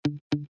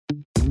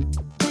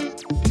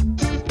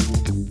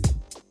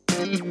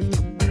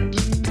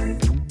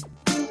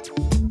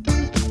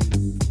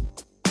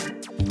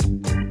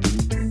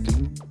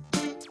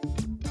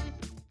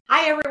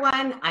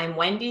everyone. I'm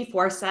Wendy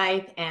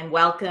Forsyth, and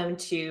welcome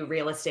to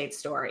Real Estate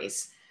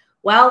Stories.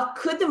 Well,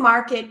 could the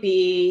market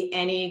be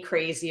any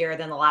crazier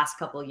than the last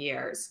couple of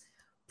years?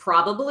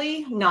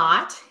 Probably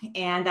not.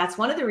 And that's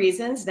one of the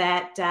reasons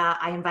that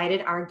I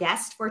invited our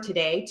guest for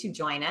today to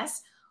join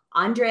us.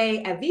 Andres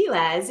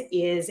Aviles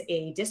is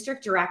a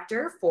district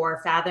director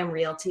for Fathom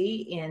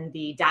Realty in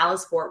the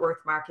Dallas-Fort Worth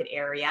market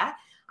area.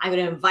 I'm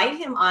going to invite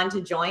him on to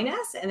join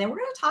us, and then we're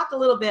going to talk a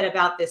little bit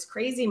about this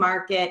crazy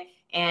market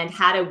and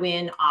how to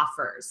win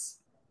offers.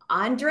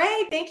 Andre,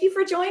 thank you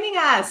for joining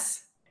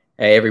us.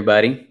 Hey,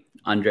 everybody.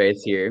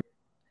 Andres here.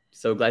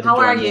 So glad to join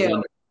you. How are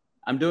you?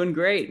 I'm doing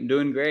great.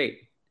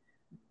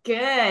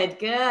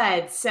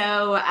 Good.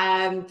 So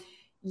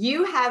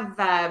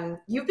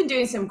you've been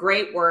doing some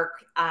great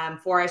work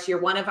for us.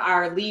 You're one of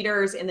our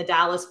leaders in the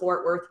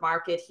Dallas-Fort Worth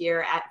market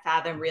here at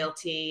Fathom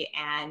Realty.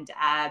 And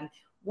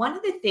one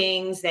of the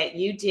things that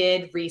you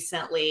did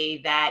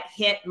recently that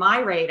hit my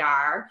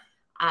radar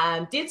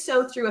did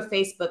so through a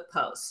Facebook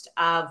post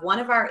of one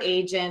of our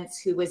agents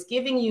who was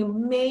giving you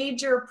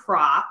major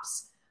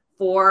props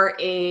for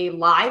a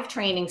live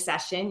training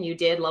session you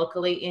did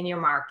locally in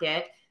your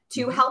market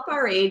to help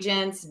our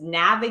agents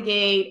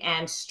navigate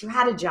and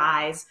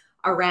strategize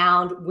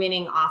around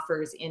winning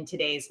offers in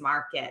today's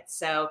market.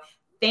 So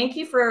thank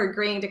you for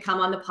agreeing to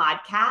come on the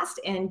podcast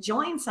and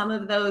join some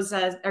of those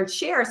or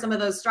share some of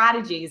those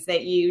strategies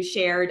that you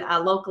shared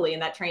locally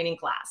in that training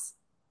class.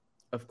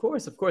 Of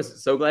course.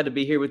 So glad to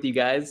be here with you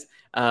guys.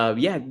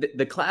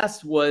 The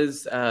class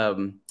was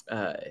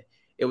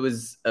it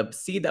was a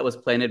seed that was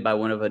planted by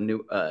one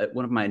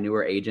of my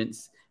newer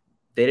agents.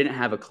 They didn't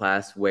have a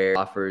class where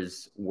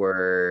offers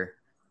were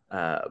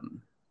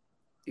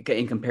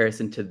in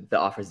comparison to the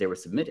offers they were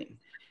submitting.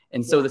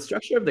 And so the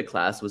structure of the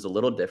class was a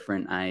little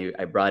different.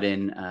 I brought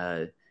in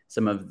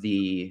some of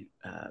the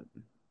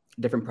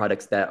different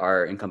products that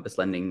our Encompass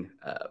Lending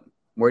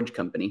mortgage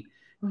company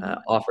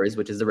offers,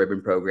 which is the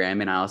Ribbon program.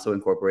 And I also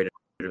incorporated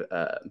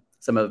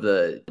some of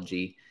the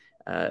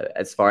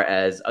as far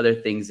as other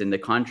things in the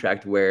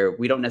contract where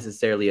we don't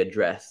necessarily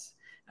address,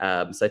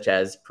 such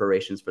as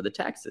prorations for the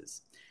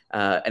taxes.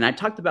 And I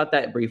talked about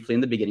that briefly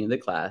in the beginning of the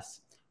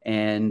class.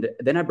 And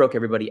then I broke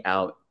everybody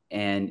out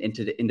and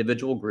into the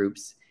individual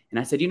groups. And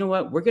I said, you know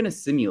what, we're going to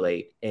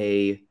simulate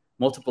a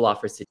multiple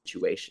offer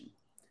situation.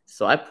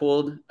 So I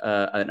pulled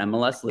an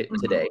MLS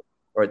today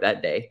or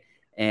that day.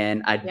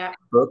 And I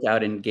broke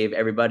out and gave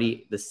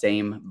everybody the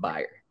same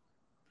buyer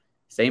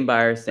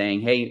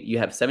saying, hey, you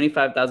have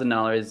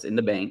 $75,000 in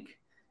the bank.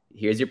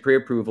 Here's your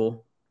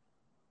pre-approval.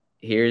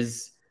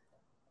 Here's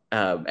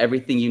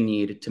everything you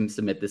need to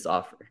submit this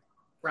offer.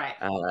 Right.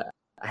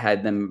 I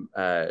had them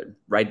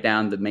write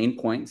down the main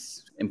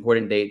points,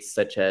 important dates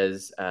such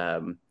as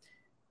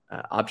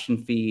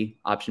option fee,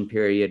 option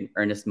period,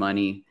 earnest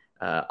money,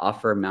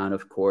 offer amount,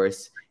 of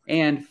course,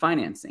 and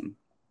financing.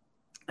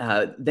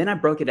 Then I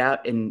broke it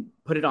out and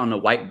put it on a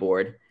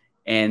whiteboard,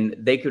 and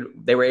they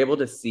were able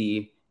to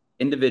see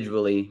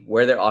individually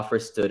where their offer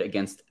stood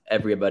against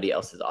everybody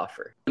else's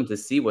offer, to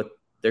see what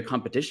their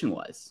competition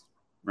was,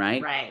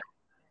 right? Right.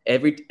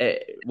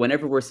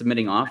 Whenever we're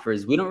submitting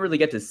offers, we don't really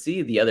get to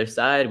see the other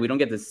side. We don't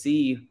get to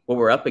see what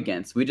we're up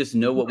against. We just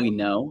know what we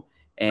know,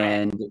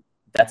 and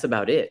that's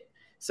about it.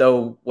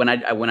 So when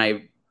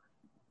I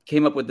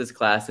came up with this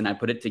class and I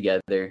put it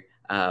together,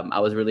 I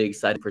was really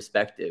excited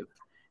perspective.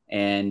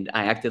 And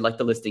I acted like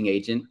the listing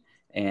agent,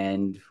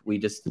 and we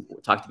just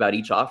talked about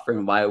each offer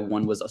and why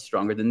one was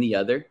stronger than the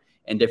other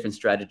and different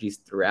strategies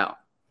throughout.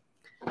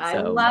 I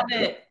love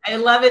it. I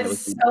love it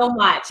so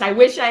much. I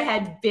wish I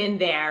had been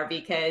there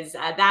because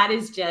that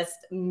is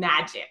just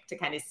magic to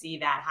kind of see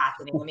that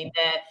happening. I mean,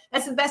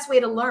 that's the best way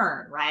to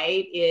learn,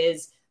 right?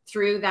 Is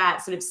through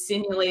that sort of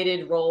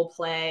simulated role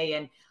play.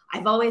 And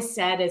I've always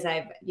said, as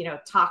I've,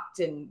 talked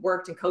and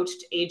worked and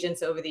coached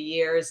agents over the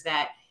years,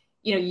 that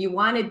you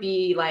want to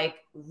be like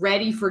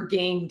ready for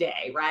game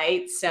day,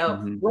 right?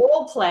 So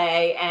role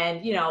play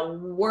and,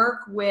 work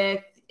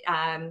with,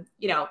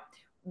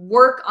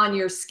 work on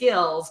your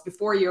skills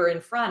before you're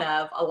in front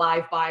of a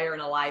live buyer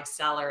and a live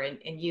seller.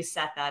 And you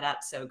set that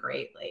up so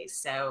greatly.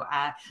 So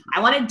I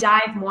want to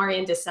dive more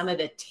into some of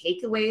the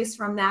takeaways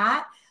from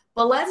that,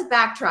 but let's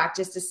backtrack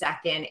just a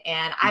second.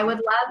 And I would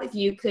love if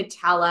you could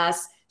tell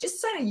us just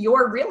sort of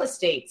your real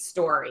estate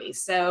story.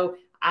 So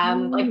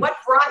like what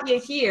brought you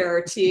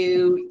here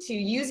to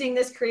using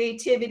this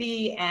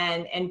creativity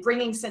and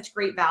bringing such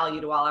great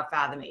value to all our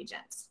Fathom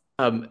agents?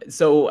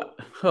 So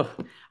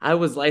I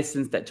was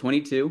licensed at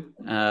 22,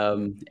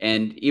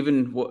 and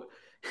even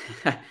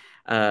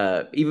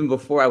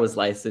before I was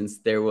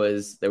licensed, there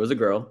was a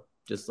girl,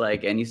 just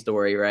like any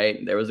story,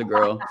 right? There was a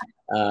girl,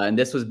 and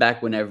this was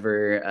back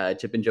whenever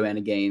Chip and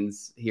Joanna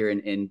Gaines here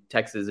in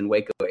Texas and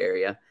Waco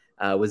area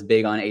was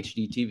big on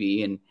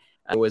HGTV, and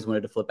I always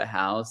wanted to flip a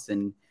house,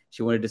 and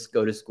she wanted to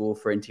go to school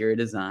for interior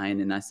design.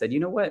 And I said, you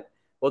know what?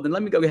 Well, then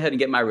let me go ahead and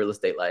get my real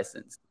estate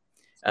license.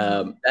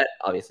 That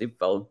obviously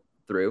fell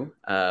through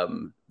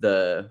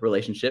the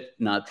relationship,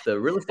 not the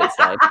real estate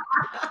side.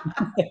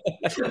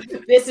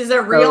 This is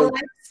a real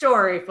life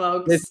story,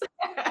 folks.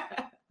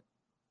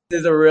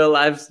 is a real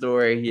life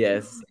story.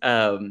 Yes.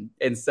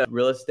 And so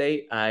real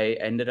estate, I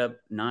ended up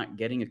not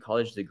getting a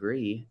college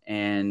degree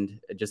and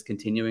just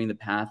continuing the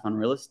path on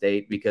real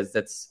estate because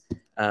that's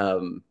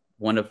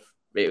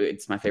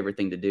it's my favorite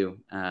thing to do.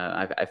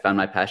 I found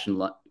my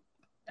passion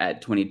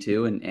at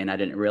 22 and I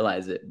didn't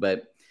realize it.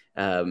 But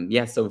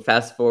so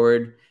fast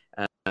forward,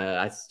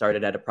 I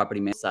started at a property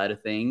management side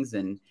of things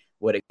and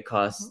what it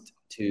cost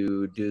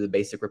to do the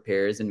basic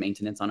repairs and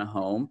maintenance on a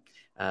home.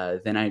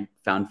 Then I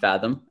found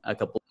Fathom a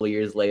couple of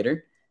years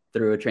later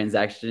through a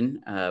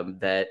transaction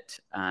that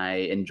I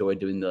enjoyed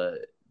doing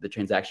the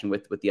transaction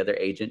with the other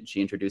agent.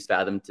 She introduced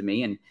Fathom to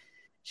me and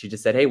she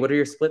just said, "Hey, what are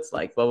your splits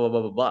like? Blah, blah,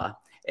 blah, blah, blah."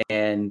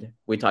 And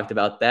we talked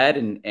about that.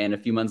 And a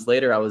few months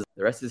later,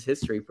 the rest is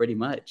history pretty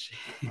much.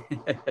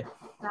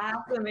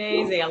 That's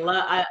amazing.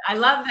 I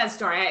love that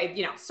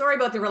story. Sorry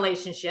about the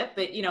relationship,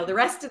 but the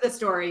rest of the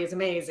story is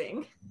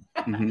amazing.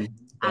 Mm-hmm.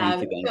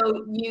 Thank you.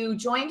 So you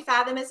joined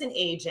Fathom as an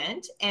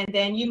agent, and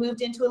then you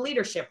moved into a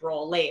leadership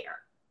role later.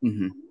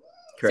 Mm-hmm.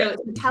 Correct.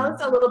 So tell us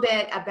a little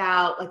bit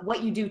about like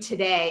what you do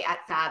today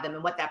at Fathom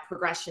and what that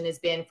progression has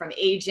been from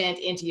agent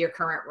into your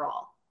current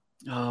role.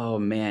 Oh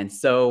man.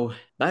 So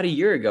about a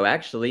year ago,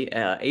 actually,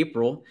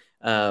 April,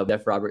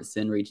 Jeff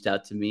Robertson reached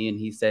out to me and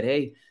he said,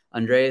 "Hey,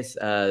 Andres,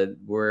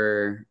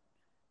 we're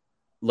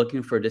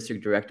looking for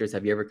district directors.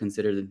 Have you ever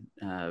considered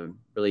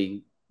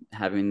really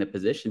having the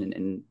position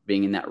and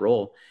being in that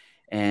role?"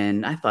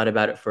 And I thought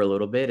about it for a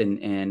little bit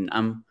and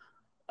I'm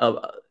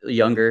a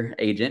younger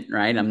agent,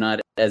 right? I'm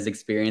not as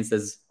experienced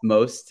as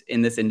most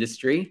in this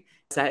industry.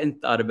 I sat and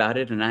thought about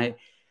it and I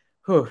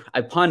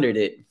pondered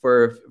it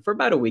for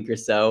about a week or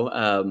so.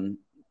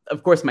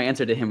 Of course, my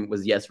answer to him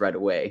was yes right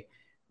away.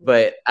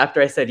 But after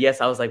I said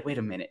yes, I was like, wait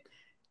a minute.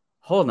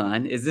 Hold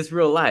on. Is this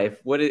real life?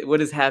 What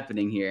is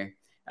happening here?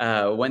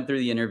 Went through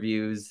the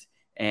interviews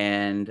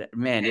and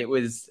man, it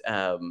was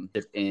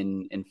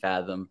in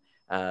Fathom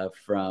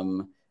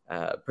from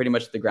pretty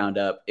much the ground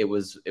up. It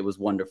was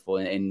wonderful.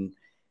 And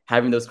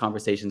having those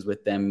conversations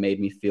with them made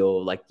me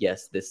feel like,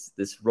 yes,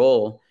 this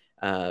role,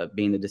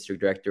 being the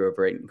district director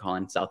over at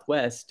Collins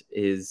Southwest,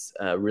 is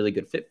a really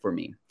good fit for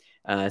me.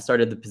 I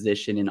started the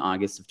position in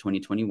August of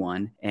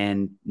 2021,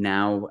 and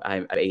now I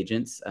have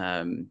agents,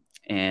 and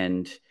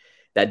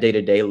that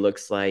day-to-day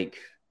looks like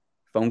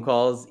phone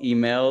calls,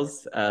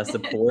 emails,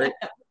 support,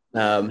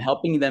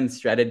 helping them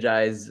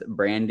strategize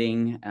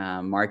branding,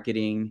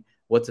 marketing,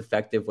 what's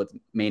effective, what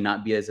may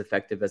not be as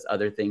effective as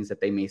other things that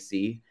they may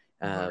see,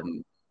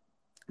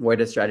 where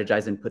to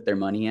strategize and put their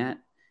money at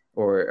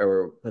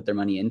or put their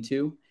money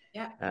into.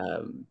 Yeah.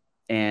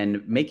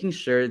 And making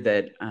sure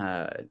that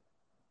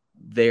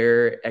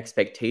their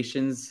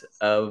expectations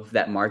of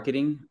that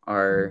marketing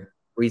are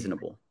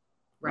reasonable,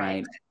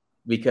 right?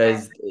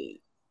 Because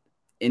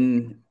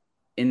in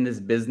this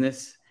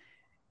business,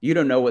 you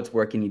don't know what's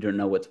working, you don't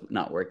know what's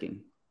not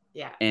working.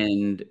 Yeah.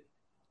 And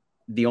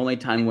the only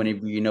time when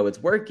you know it's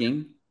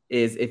working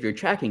is if you're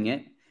tracking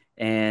it,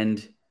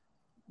 and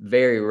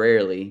very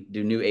rarely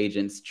do new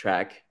agents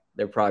track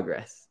their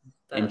progress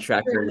and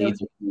track where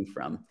leads are coming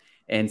from.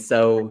 And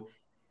so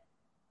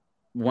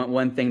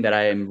one thing that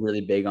I am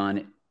really big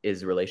on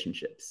is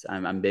relationships.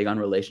 I'm big on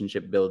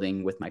relationship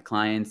building with my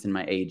clients and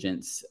my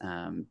agents.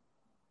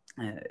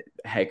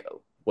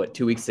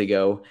 2 weeks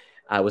ago,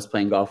 I was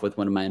playing golf with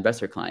one of my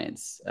investor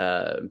clients.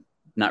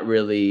 Not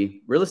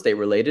really real estate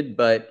related,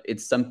 but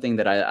it's something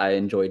that I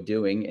enjoy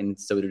doing, and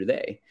so do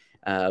they.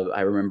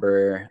 I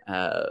remember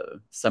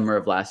summer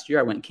of last year,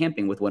 I went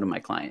camping with one of my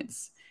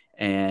clients,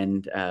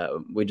 and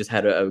we just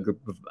had a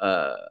group of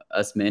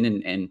us men,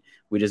 and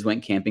we just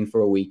went camping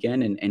for a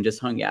weekend and just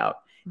hung out.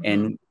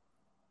 And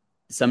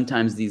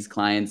sometimes these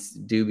clients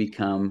do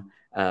become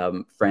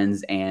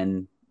friends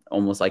and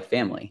almost like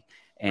family.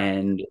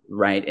 And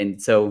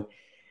and so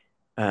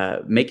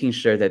making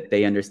sure that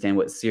they understand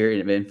what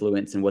sphere of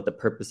influence and what the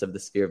purpose of the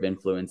sphere of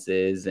influence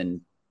is,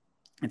 and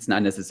it's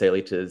not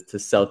necessarily to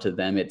sell to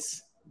them,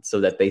 it's so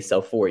that they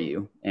sell for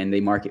you and they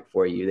market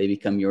for you. They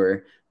become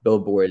your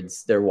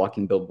billboards. They're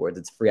walking billboards.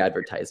 It's free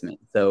advertisement.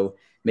 So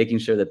making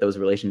sure that those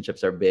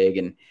relationships are big.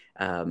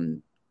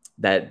 And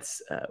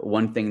that's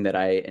one thing that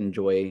I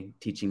enjoy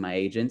teaching my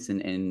agents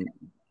and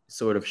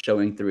sort of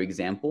showing through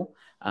example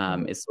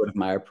is sort of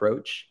my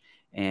approach.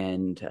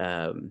 And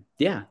and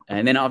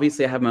then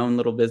obviously I have my own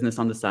little business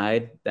on the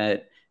side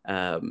that,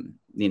 I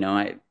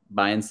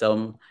buy and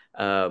sell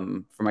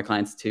for my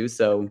clients too.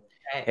 So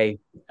hey,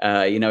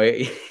 you're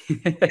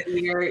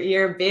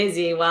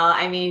busy. Well,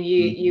 I mean,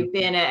 you've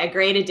been a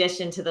great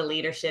addition to the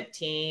leadership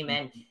team,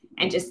 and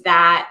just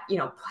that,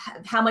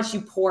 how much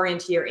you pour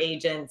into your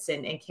agents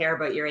and care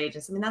about your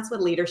agents. I mean, that's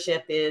what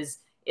leadership is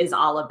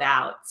all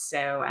about.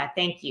 So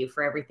thank you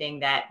for everything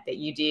that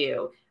you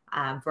do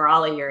for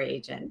all of your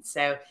agents.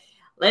 So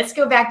let's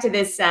go back to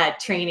this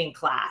training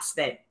class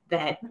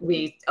that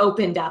we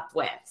opened up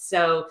with.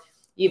 So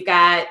you've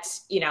got,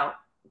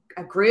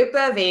 a group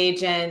of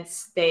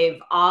agents. They're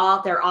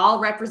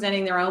all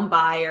representing their own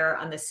buyer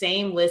on the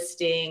same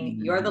listing.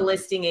 You're the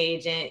listing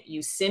agent.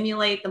 You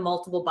simulate the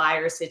multiple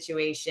buyer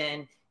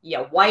situation.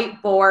 You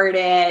whiteboard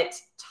it,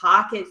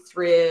 talk it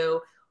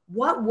through.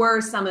 What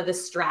were some of the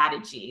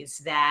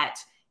strategies that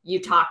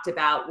you talked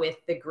about with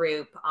the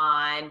group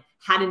on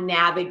how to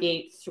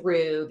navigate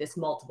through this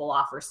multiple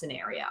offer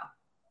scenario?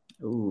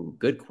 Ooh,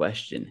 good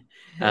question.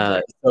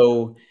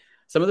 So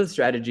some of the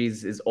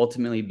strategies is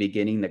ultimately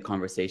beginning the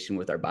conversation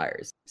with our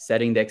buyers,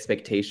 setting the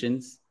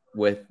expectations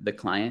with the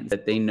client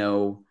that they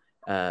know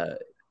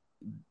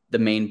the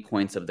main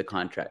points of the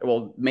contract.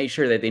 Well, make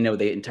sure that they know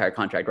the entire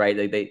contract, right?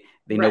 They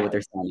know what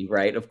they're signing,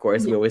 right? Of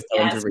course, we always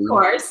tell them to read. Of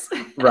course.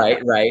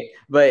 Right.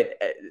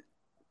 But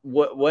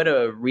what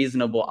a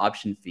reasonable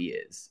option fee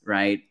is,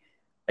 right?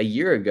 A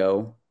year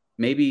ago,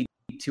 maybe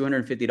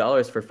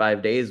 $250 for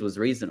 5 days was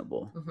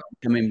reasonable.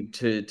 Coming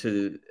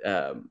to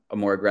a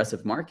more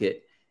aggressive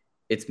market,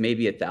 it's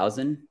maybe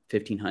 $1,000,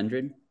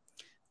 $1,500.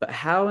 But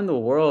how in the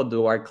world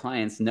do our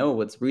clients know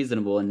what's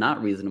reasonable and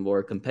not reasonable,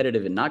 or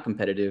competitive and not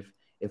competitive,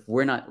 if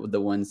we're not the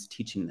ones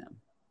teaching them?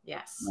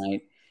 Yes.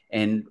 Right.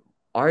 And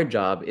our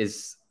job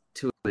is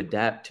to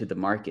adapt to the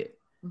market,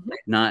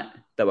 not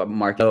the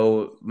market.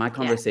 So my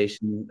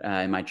conversation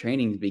and my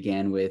training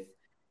began with,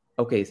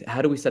 okay, so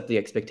how do we set the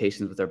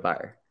expectations with our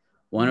buyer?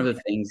 One of the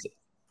things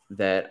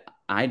that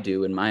I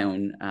do in my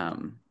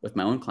own with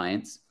my own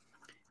clients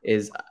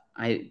is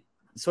I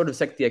sort of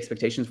set the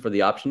expectations for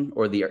the option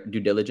or the due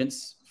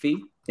diligence fee.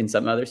 In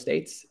some other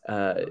states,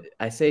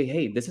 I say,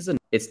 hey,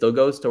 it still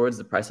goes towards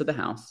the price of the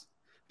house,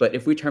 but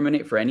if we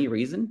terminate for any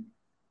reason,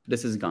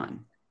 this is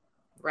gone.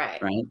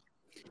 Right.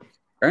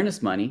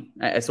 Earnest money,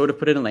 I sort of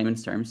put it in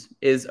layman's terms,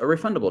 is a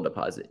refundable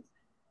deposit.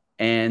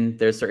 And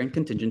there's certain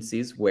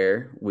contingencies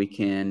where we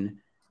can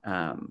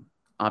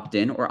opt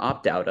in or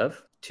opt out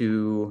of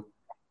to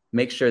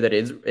make sure that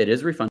it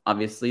is refundable.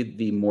 Obviously,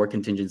 the more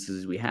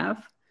contingencies we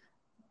have,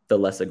 the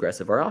less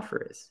aggressive our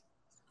offer is.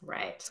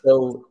 Right.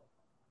 So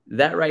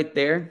that right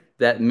there,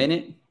 that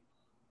minute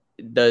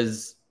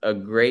does a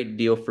great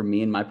deal for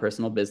me in my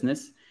personal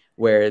business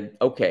where,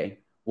 okay,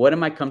 what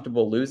am I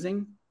comfortable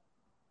losing?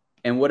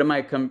 And what am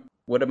I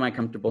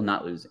comfortable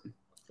not losing?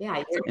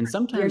 Yeah, and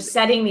sometimes you're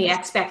setting the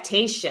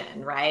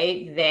expectation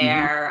right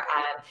there.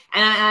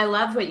 And I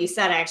loved what you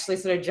said. I actually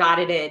sort of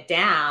jotted it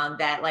down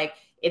that like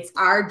it's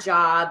our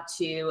job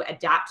to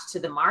adapt to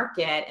the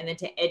market and then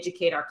to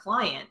educate our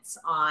clients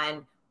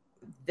on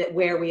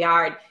where we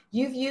are.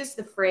 You've used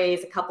the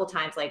phrase a couple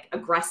times, like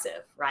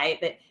aggressive,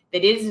 right?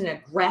 That is an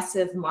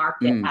aggressive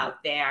market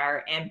out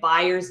there, and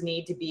buyers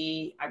need to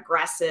be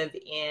aggressive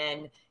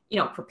in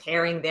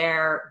preparing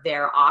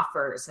their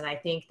offers. And I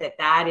think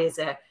that is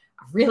a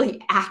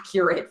really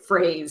accurate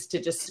phrase to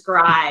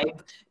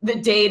describe the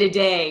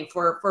day-to-day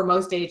for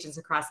most agents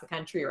across the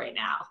country right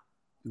now.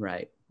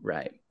 Right.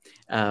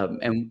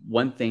 And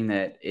one thing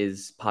that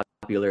is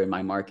popular in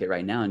my market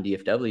right now in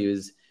DFW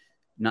is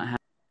not having,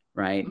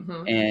 right?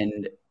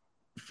 And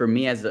for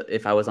me,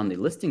 if I was on the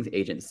listings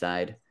agent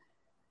side,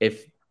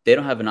 if they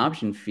don't have an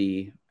option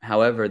fee,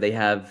 however, they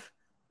have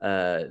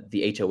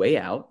the HOA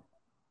out,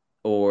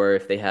 or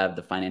if they have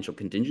the financial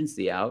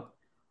contingency out,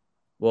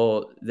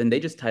 well, then they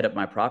just tied up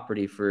my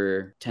property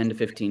for 10 to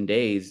 15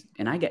 days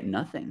and I get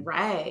nothing.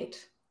 Right.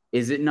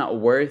 Is it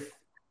not worth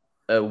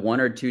a 1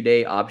 or 2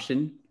 day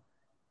option?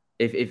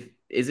 If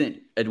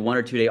isn't a 1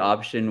 or 2 day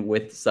option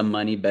with some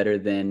money better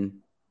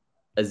than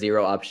a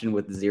zero option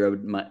with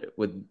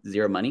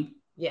zero money?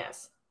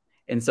 Yes.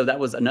 And so that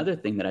was another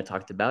thing that I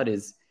talked about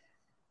is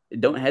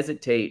don't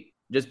hesitate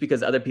just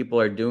because other people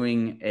are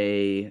doing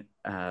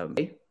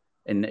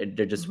and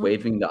they're just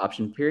waiving the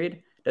option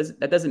period.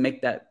 That doesn't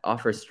make that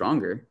offer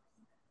stronger.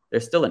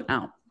 There's still an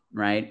out,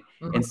 right?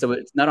 And so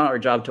it's not our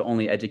job to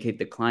only educate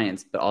the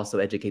clients, but also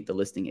educate the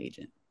listing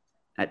agent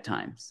at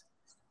times.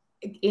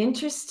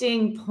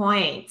 Interesting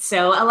point.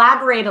 So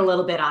elaborate a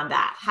little bit on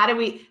that. How do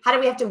we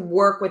have to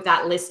work with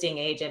that listing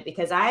agent?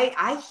 Because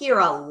I hear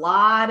a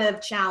lot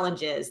of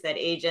challenges that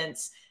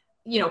agents,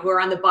 who are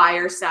on the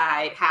buyer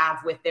side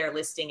have with their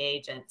listing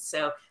agents.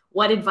 So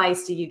what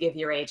advice do you give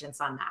your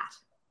agents on that?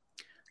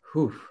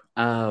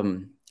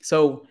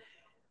 So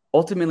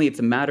ultimately, it's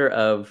a matter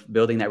of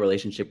building that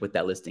relationship with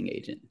that listing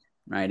agent,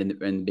 right? In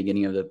the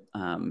beginning of the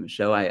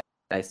show, I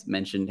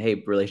mentioned, hey,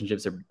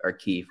 relationships are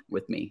key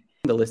with me.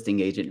 The listing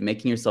agent,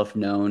 making yourself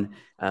known,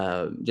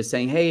 just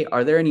saying, hey,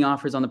 are there any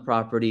offers on the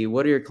property?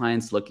 What are your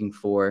clients looking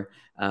for?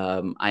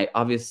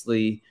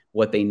 Obviously,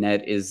 what they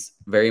net is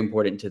very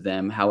important to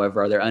them.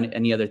 However, are there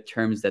any other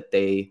terms that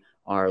they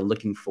are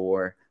looking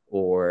for?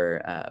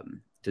 Or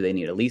do they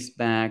need a lease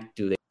back?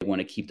 Do they want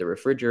to keep the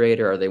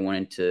refrigerator? Are they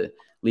wanting to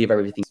leave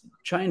everything?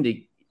 Trying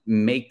to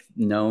make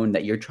known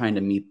that you're trying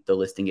to meet the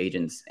listing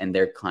agents and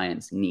their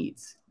clients'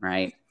 needs,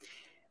 right?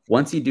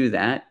 Once you do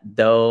that,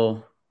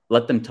 they'll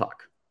let them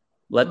talk.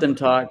 Let them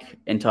talk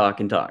and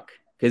talk and talk,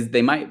 because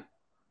they might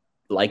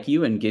like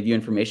you and give you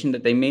information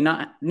that they may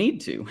not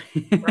need to.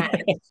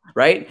 Right.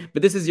 Right?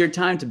 But this is your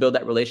time to build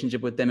that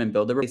relationship with them and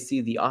they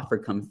see the offer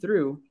come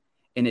through.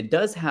 And it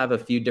does have a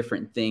few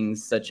different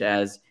things, such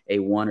as a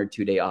 1 or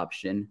 2 day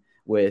option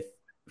with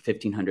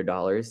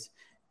 $1,500.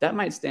 That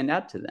might stand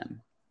out to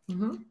them.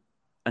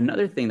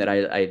 Another thing that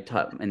I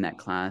taught in that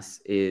class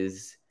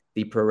is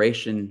the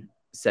proration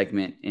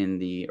segment in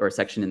the, or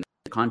section in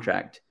the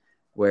contract,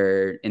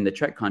 where in the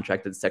TREC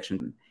contract, it's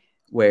section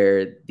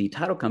where the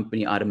title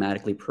company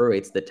automatically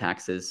prorates the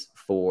taxes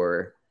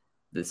for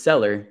the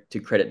seller to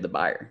credit the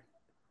buyer.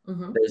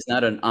 Mm-hmm. There's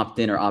not an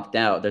opt-in or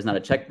opt-out. There's not a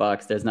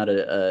checkbox. There's not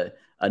a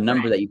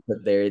number that you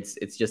put there.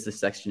 It's just a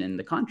section in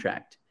the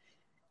contract.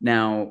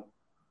 Now,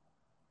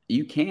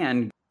 you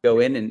can go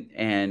in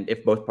and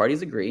if both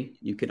parties agree,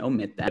 you can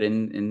omit that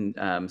in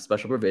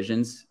special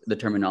provisions. The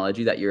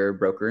terminology that your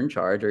broker in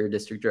charge or your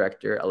district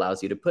director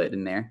allows you to put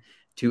in there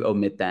to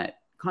omit that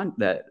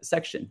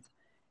section.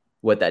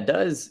 What that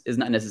does is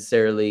not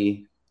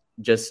necessarily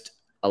just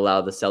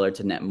allow the seller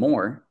to net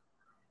more,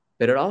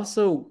 but it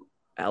also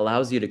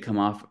allows you to come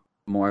off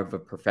more of a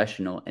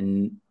professional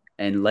and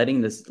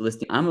letting this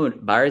listing. I'm a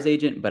buyer's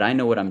agent, but I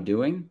know what I'm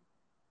doing.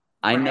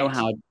 I know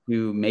how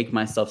to make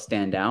myself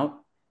stand out.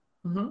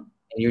 Mm-hmm. And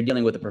you're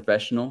dealing with a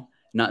professional,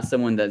 not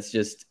someone that's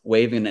just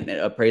waving an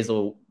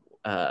appraisal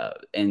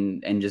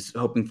and just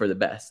hoping for the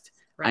best.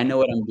 Right. I know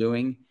what I'm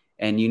doing,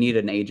 and you need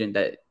an agent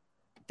that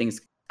thinks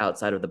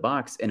outside of the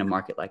box in a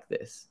market like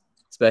this,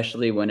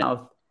 especially when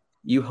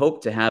you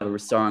hope to have a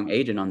strong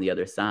agent on the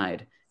other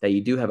side that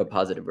you do have a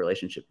positive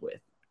relationship with,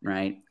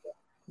 right?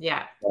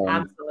 Yeah,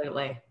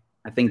 absolutely.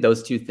 I think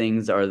those two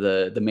things are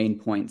the main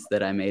points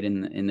that I made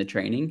in the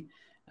training.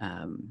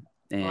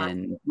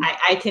 And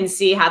I can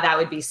see how that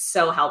would be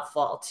so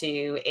helpful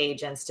to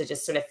agents to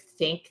just sort of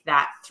think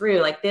that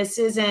through. Like this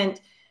isn't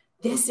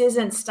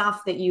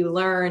stuff that you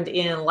learned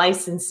in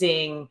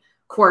licensing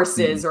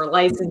courses or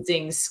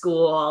licensing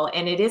school.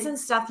 And it isn't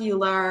stuff you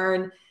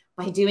learn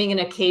by doing an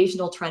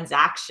occasional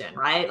transaction,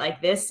 right?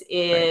 Like this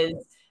is,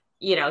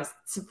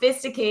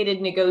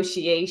 sophisticated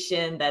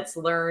negotiation that's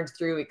learned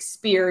through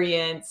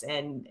experience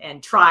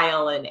and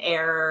trial and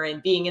error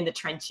and being in the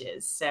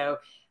trenches. So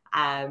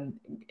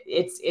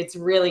it's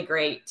really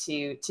great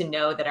to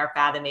know that our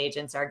Fathom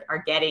agents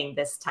are getting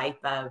this type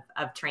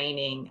of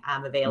training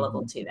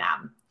available to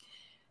them.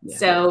 Yeah.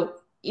 So,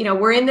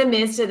 we're in the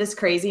midst of this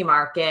crazy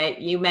market.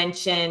 You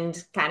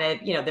mentioned kind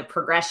of, the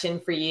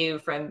progression for you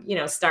from,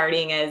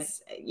 starting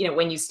as,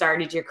 when you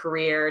started your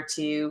career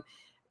to,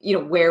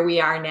 where we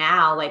are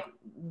now. Like,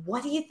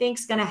 what do you think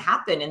is going to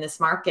happen in this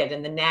market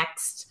in the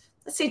next,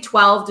 let's say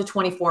 12 to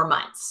 24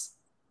 months?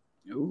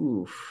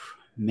 Ooh,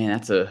 man,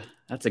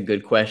 that's a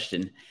good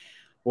question.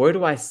 Where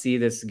do I see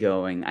this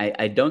going?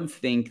 I don't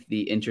think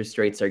the interest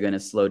rates are going to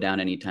slow down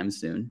anytime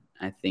soon.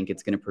 I think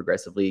it's going to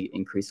progressively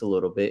increase a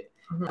little bit.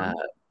 Mm-hmm.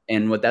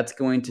 And what that's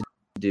going to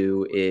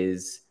do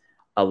is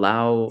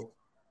allow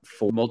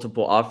for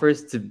multiple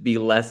offers to be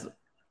less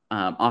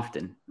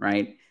often,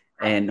 right?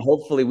 And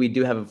hopefully we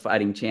do have a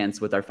fighting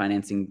chance with our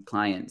financing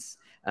clients.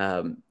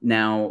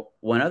 Now,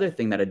 one other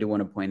thing that I do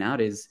want to point out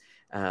is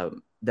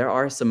there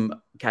are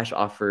some cash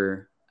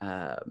offer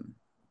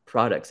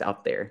products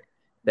out there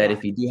that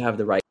if you do have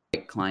the right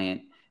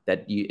client,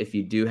 if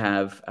you do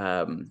have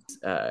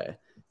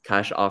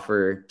cash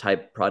offer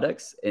type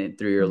products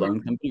through your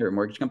loan company or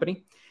mortgage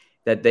company,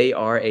 that they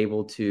are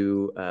able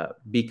to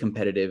be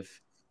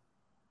competitive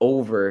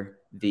over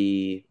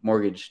the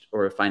mortgage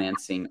or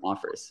financing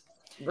offers.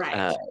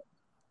 Right.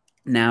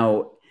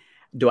 Now,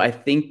 do I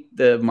think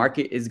the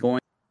market is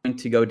going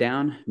to go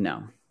down?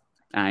 No,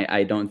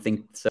 I don't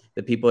think so.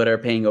 The people that are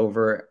paying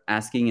over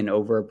asking and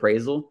over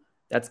appraisal,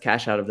 that's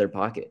cash out of their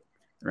pocket,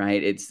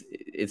 right?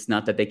 It's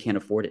not that they can't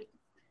afford it.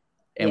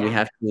 And we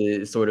have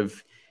to sort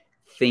of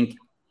think,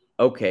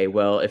 okay,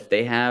 well, if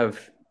they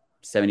have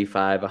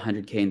 75,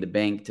 100K in the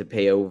bank to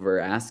pay over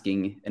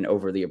asking and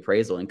over the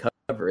appraisal and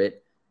cover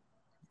it,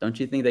 don't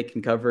you think they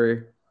can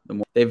cover the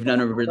more? They've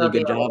done a really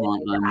good job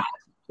on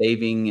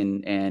saving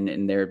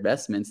and their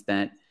investments,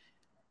 that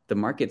the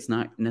market's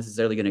not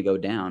necessarily going to go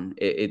down.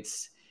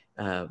 It's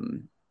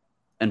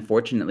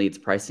unfortunately, it's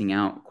pricing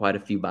out quite a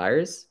few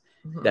buyers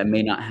that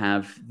may not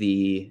have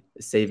the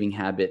saving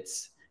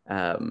habits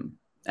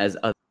as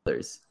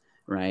others,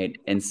 right?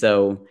 And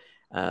so,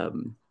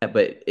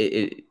 but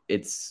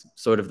it's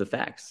sort of the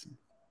facts.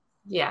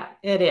 Yeah,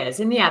 it is.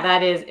 And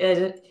that is,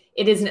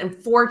 it is an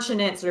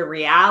unfortunate sort of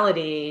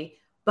reality,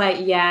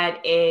 but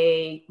yet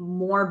a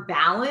more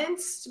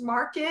balanced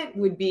market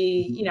would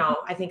be,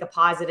 I think a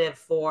positive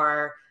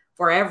for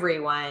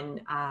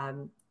everyone,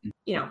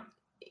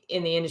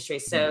 in the industry.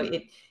 So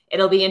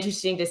it'll be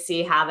interesting to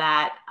see how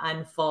that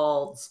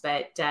unfolds,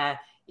 but,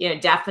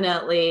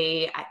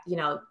 definitely,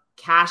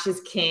 cash is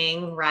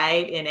king,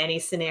 right? In any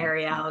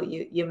scenario.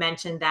 You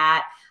mentioned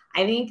that.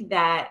 I think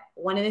that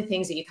one of the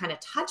things that you kind of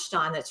touched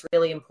on that's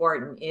really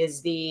important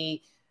is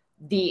the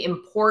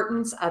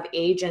importance of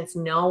agents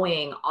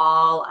knowing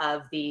all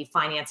of the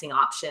financing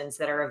options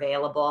that are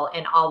available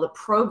and all the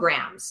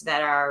programs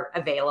that are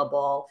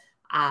available.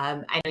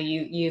 I know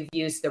you've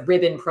used the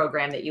ribbon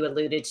program that you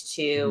alluded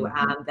to,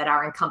 that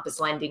our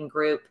Encompass Lending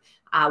Group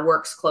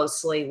works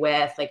closely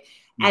with. Like,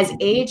 as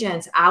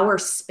agents, our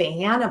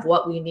span of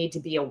what we need to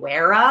be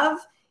aware of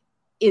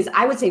is,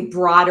 I would say,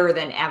 broader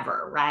than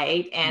ever,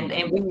 right? And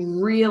we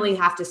really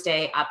have to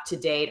stay up to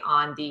date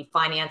on the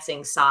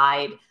financing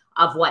side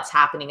of what's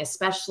happening,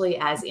 especially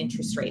as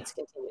interest rates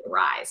continue to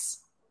rise.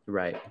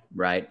 Right,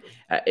 right.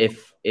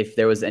 If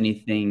there was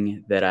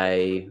anything that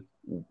I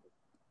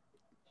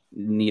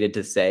needed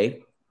to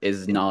say,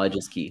 is knowledge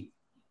is key.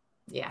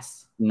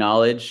 Yes.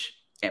 Knowledge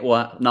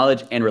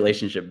and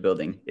relationship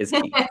building is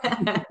key.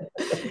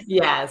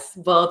 Yes,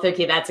 both are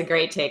key. That's a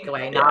great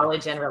takeaway. Yeah.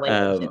 Knowledge and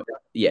relationship.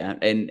 Yeah,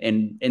 and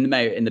in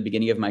the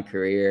beginning of my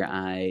career,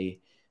 I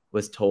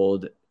was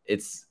told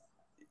it's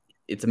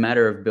a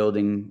matter of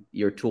building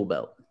your tool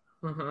belt.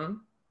 Mm-hmm.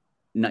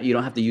 You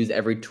don't have to use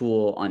every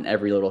tool on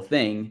every little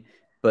thing,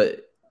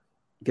 but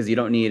because you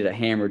don't need a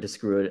hammer to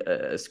screw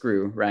a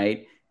screw,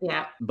 right?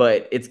 Yeah.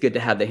 But it's good to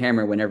have the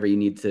hammer whenever you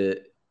need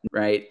to,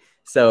 right?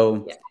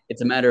 So Yeah.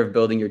 it's a matter of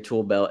building your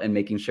tool belt and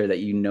making sure that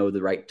you know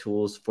the right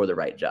tools for the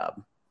right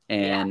job,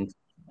 and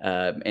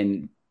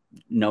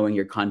knowing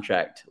your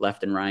contract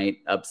left and right,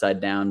 upside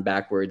down,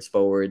 backwards,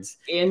 forwards,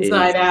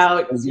 Inside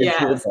out. is your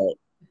tool Yes. belt.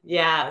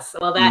 Yes.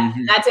 Well,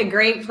 that's a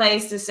great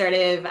place to sort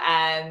of,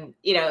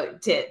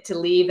 to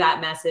leave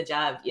that message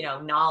of,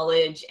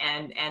 knowledge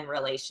and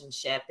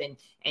relationship.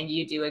 And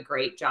you do a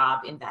great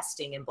job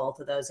investing in both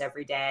of those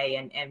every day,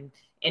 and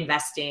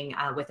investing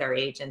with our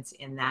agents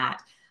in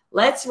that.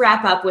 Let's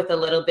wrap up with a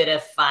little bit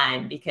of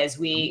fun, because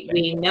we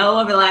know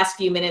over the last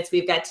few minutes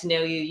we've got to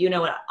know you. You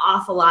know an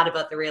awful lot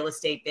about the real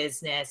estate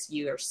business.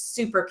 You are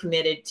super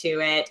committed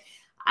to it.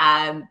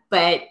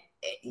 But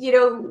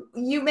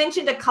you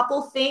mentioned a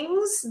couple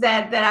things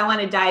that I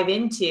want to dive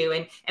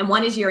into. And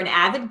one is you're an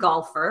avid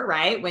golfer,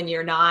 right? When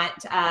you're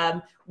not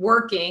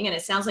working, and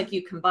it sounds like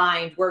you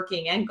combined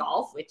working and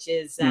golf, which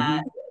is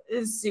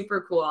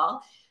super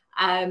cool.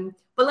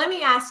 But let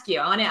me ask you,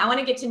 I want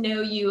to get to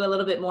know you a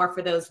little bit more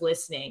for those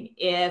listening.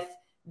 If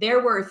there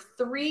were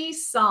 3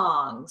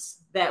 songs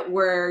that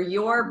were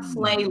your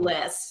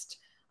playlist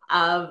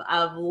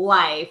of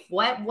life,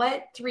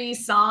 what 3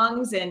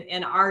 songs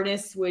and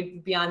artists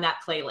would be on that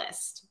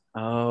playlist?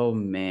 Oh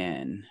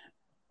man,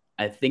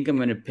 I think I'm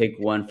gonna pick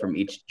one from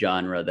each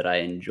genre that I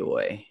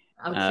enjoy.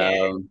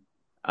 Okay.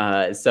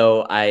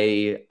 So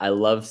I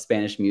love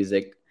Spanish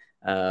music.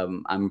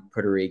 I'm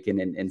Puerto Rican,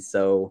 and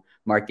so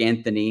Mark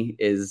Anthony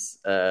is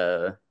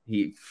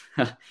he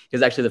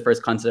was actually the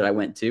first concert I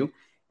went to.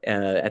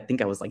 I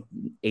think I was like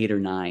 8 or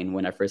 9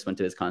 when I first went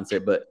to his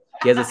concert, but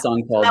he has a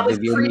song called That was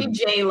pre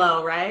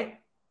J-Lo, right?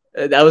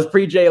 That was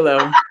pre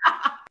J-Lo.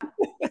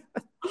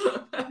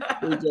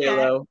 Pre Okay.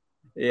 J-Lo.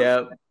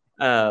 Yeah.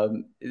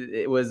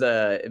 It was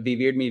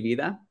Vivir mi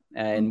vida.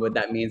 And what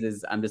that means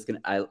is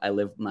I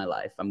live my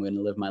life. I'm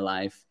gonna live my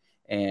life.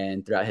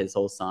 And throughout his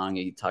whole song,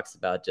 he talks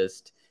about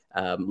just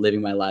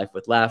living my life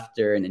with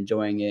laughter and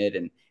enjoying it,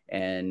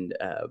 and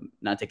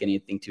not taking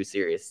anything too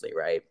seriously,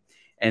 right?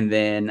 And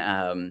then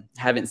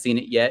haven't seen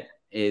it yet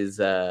is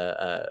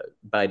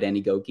by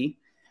Danny Goki.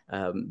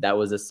 That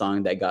was a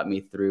song that got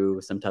me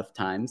through some tough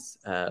times.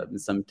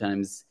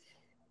 Sometimes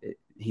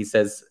he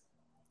says,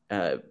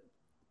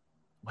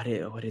 what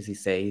does he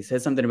say? He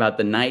says something about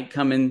the night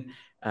coming,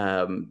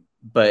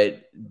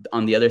 but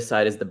on the other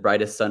side is the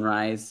brightest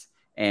sunrise,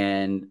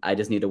 and I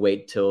just need to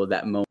wait till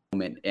that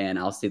moment, and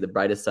I'll see the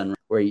brightest sunrise,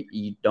 where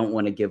you don't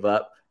want to give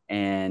up,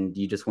 and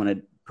you just want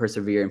to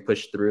persevere and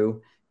push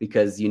through,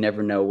 because you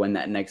never know when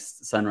that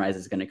next sunrise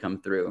is going to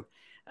come through.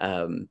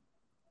 And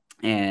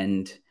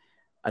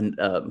I'm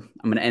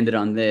going to end it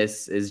on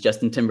this, is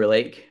Justin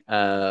Timberlake.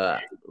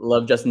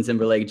 Love Justin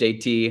Timberlake,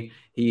 JT.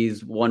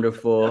 He's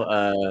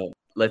wonderful.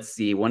 Let's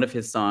see, one of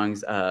his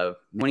songs,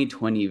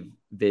 2020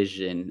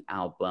 Vision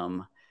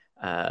album,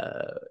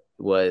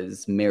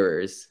 was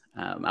Mirrors.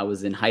 I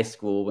was in high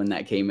school when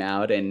that came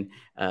out, and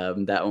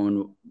that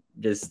one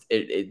just,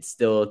 it's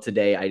still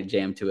today, I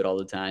jam to it all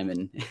the time.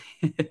 And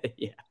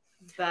yeah,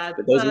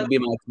 but those would be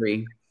my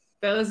 3.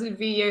 Those would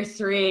be your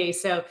 3.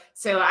 So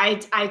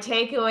I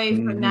take away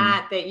from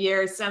that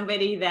you're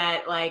somebody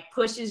that like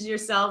pushes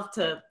yourself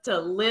to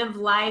live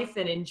life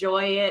and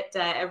enjoy it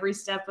every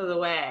step of the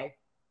way.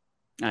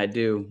 I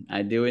do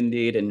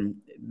indeed, and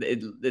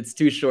it's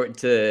too short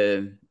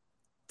to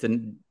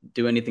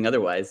do anything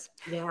otherwise.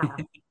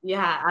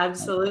 Yeah,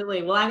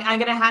 absolutely. Well, I'm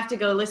going to have to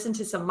go listen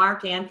to some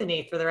Mark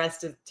Anthony for the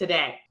rest of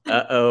today.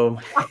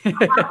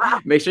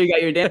 Make sure you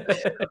got your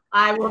dance.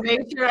 I will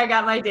make sure I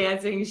got my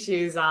dancing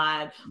shoes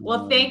on.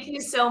 Well, thank you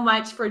so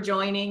much for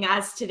joining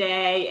us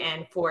today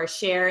and for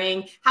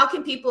sharing. How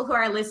can people who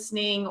are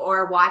listening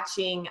or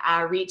watching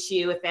reach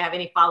you if they have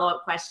any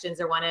follow-up questions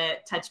or want to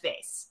touch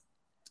base?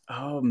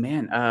 Oh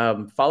man,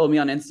 follow me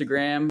on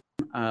Instagram,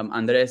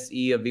 Andres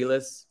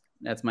Aviles.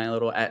 That's my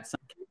little @ sign.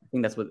 I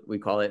think that's what we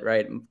call it,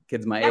 right?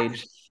 Kids my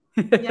age.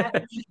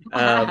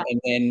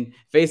 And then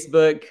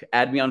Facebook,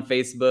 add me on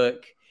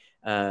Facebook.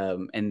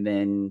 And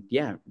then,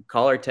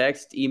 call or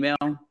text, email.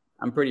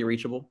 I'm pretty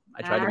reachable.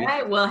 I try to be. All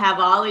right. We'll have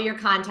all of your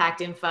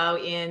contact info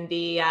in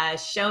the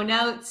show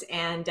notes.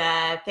 And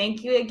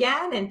thank you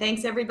again. And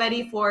thanks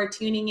everybody for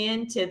tuning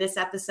in to this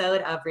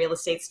episode of Real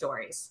Estate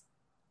Stories.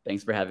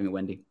 Thanks for having me,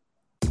 Wendy.